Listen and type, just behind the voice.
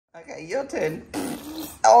Okay, your turn.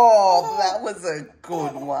 Oh, that was a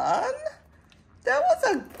good one. That was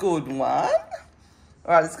a good one. All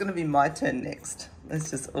right, it's going to be my turn next. Let's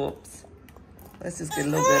just, oops. Let's just get a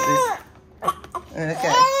little bit of this.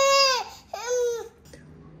 Okay.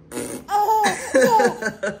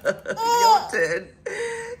 Your turn.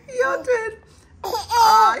 Your turn.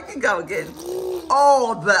 Oh, I can go again.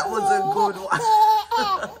 Oh, that was a good one.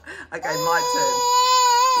 Okay, my turn.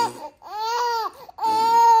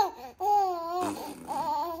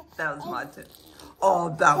 That was my turn. Oh,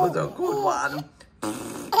 that was a good one.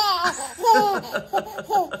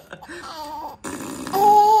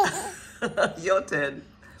 Your turn.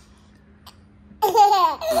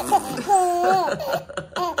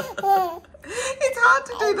 It's hard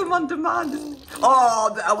to do them on demand.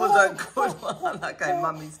 Oh, that was a good one. Okay,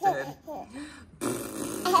 Mummy's turn.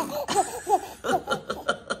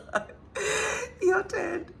 Your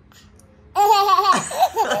turn.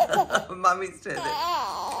 Mummy's turn.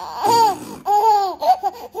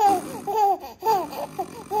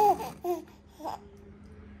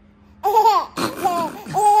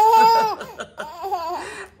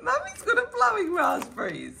 Mummy's got a blowing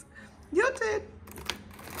raspberries. Your turn.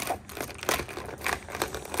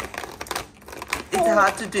 It's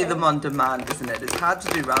hard to do them on demand, isn't it? It's hard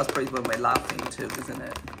to do raspberries when we're laughing too, isn't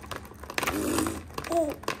it?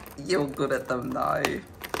 You're good at them though.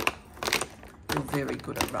 You're very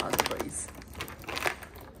good at raspberries.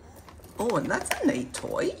 Oh, and that's a neat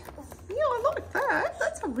toy. Yeah, I like that.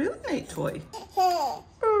 That's a really neat toy.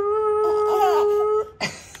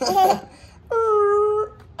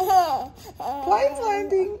 Plane's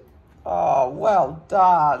landing. Oh, well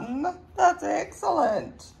done. That's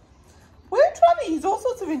excellent. We're trying to use all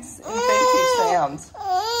sorts of inventive sounds.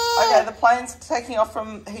 Okay, the plane's taking off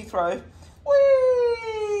from Heathrow. Whee!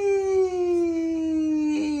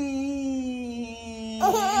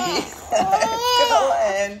 It's gonna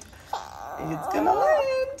land. It's gonna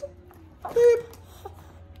land. Beep.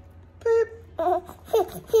 Beep.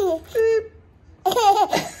 Beep.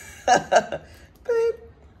 Beep.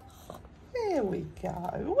 There we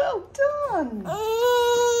go. Well done.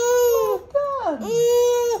 Well done.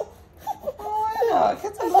 Oh, I know. It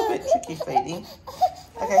gets a little bit tricky feeding.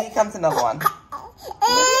 Okay, here comes another one.